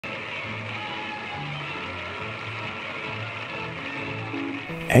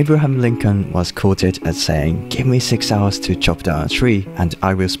Abraham Lincoln was quoted as saying, "Give me 6 hours to chop down a tree, and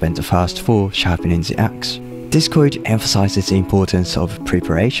I will spend the first 4 sharpening the axe." This quote emphasizes the importance of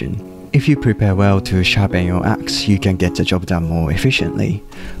preparation. If you prepare well to sharpen your axe, you can get the job done more efficiently,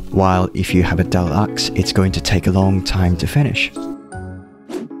 while if you have a dull axe, it's going to take a long time to finish.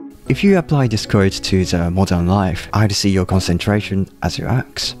 If you apply this quote to the modern life, I'd see your concentration as your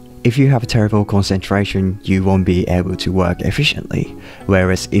axe. If you have terrible concentration, you won't be able to work efficiently,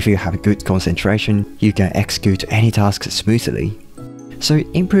 whereas if you have good concentration, you can execute any task smoothly. So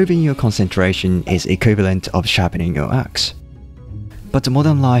improving your concentration is equivalent of sharpening your axe. But the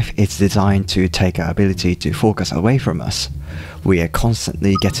modern life is designed to take our ability to focus away from us. We are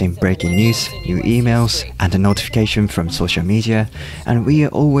constantly getting breaking news, new emails, and a notification from social media, and we are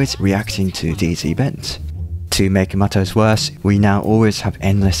always reacting to these events. To make matters worse, we now always have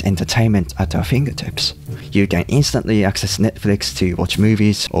endless entertainment at our fingertips. You can instantly access Netflix to watch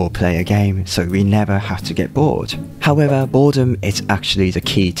movies or play a game, so we never have to get bored. However, boredom is actually the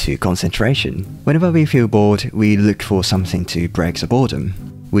key to concentration. Whenever we feel bored, we look for something to break the boredom.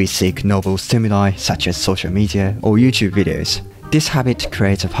 We seek novel stimuli such as social media or YouTube videos. This habit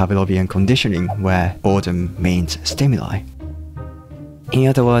creates a Pavlovian conditioning where boredom means stimuli. In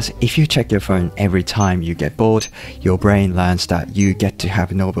other words, if you check your phone every time you get bored, your brain learns that you get to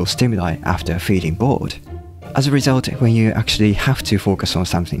have novel stimuli after feeling bored. As a result, when you actually have to focus on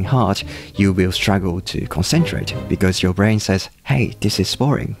something hard, you will struggle to concentrate because your brain says, "Hey, this is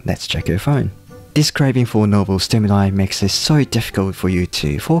boring, let's check your phone." This craving for novel stimuli makes it so difficult for you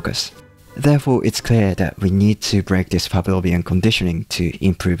to focus. Therefore, it's clear that we need to break this Pavlovian conditioning to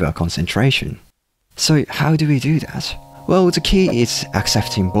improve our concentration. So how do we do that? Well, the key is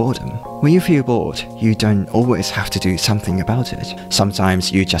accepting boredom. When you feel bored, you don't always have to do something about it.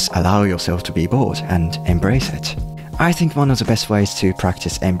 Sometimes you just allow yourself to be bored and embrace it. I think one of the best ways to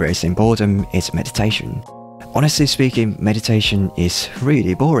practice embracing boredom is meditation. Honestly speaking, meditation is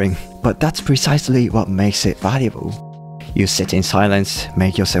really boring, but that's precisely what makes it valuable. You sit in silence,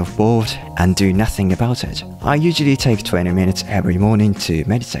 make yourself bored, and do nothing about it. I usually take 20 minutes every morning to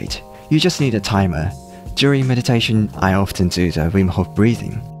meditate. You just need a timer. During meditation, I often do the Wim Hof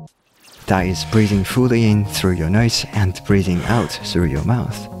breathing. That is breathing fully in through your nose and breathing out through your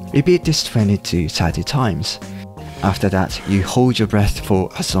mouth. Repeat this 20 to 30 times. After that, you hold your breath for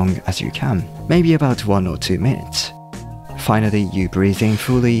as long as you can, maybe about 1 or 2 minutes. Finally, you breathe in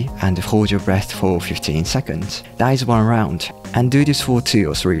fully and hold your breath for 15 seconds. That is 1 round, and do this for 2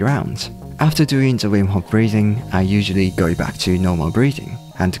 or 3 rounds. After doing the Wim Hof breathing, I usually go back to normal breathing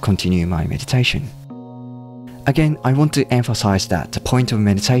and continue my meditation. Again, I want to emphasize that the point of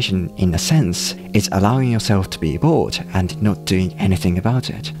meditation, in a sense, is allowing yourself to be bored and not doing anything about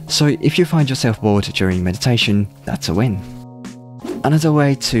it. So if you find yourself bored during meditation, that's a win. Another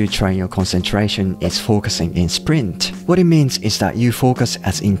way to train your concentration is focusing in sprint. What it means is that you focus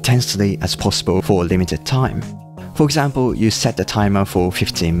as intensely as possible for a limited time. For example, you set the timer for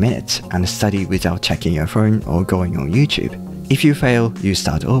 15 minutes and study without checking your phone or going on YouTube. If you fail, you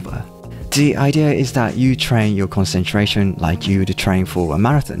start over. The idea is that you train your concentration like you would train for a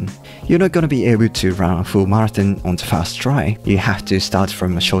marathon. You're not going to be able to run a full marathon on the first try. You have to start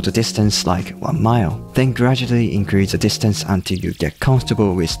from a shorter distance like 1 mile, then gradually increase the distance until you get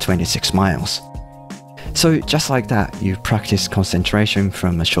comfortable with 26 miles. So just like that, you practice concentration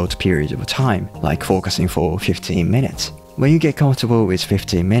from a short period of time, like focusing for 15 minutes. When you get comfortable with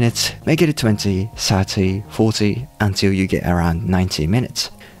 15 minutes, make it 20, 30, 40 until you get around 90 minutes.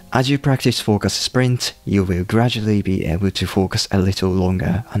 As you practice focus sprint, you will gradually be able to focus a little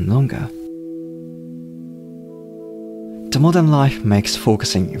longer and longer. The modern life makes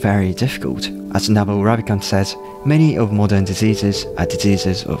focusing very difficult. As Naval Ravikant says, many of modern diseases are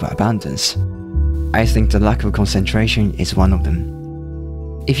diseases of abundance. I think the lack of concentration is one of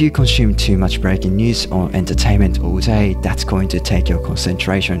them. If you consume too much breaking news or entertainment all day, that's going to take your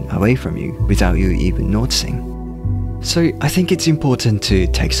concentration away from you without you even noticing. So I think it's important to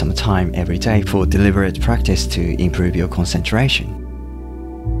take some time every day for deliberate practice to improve your concentration.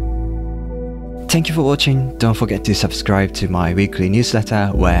 Thank you for watching. Don't forget to subscribe to my weekly newsletter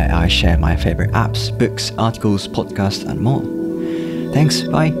where I share my favorite apps, books, articles, podcasts and more. Thanks,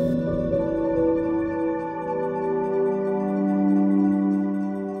 bye.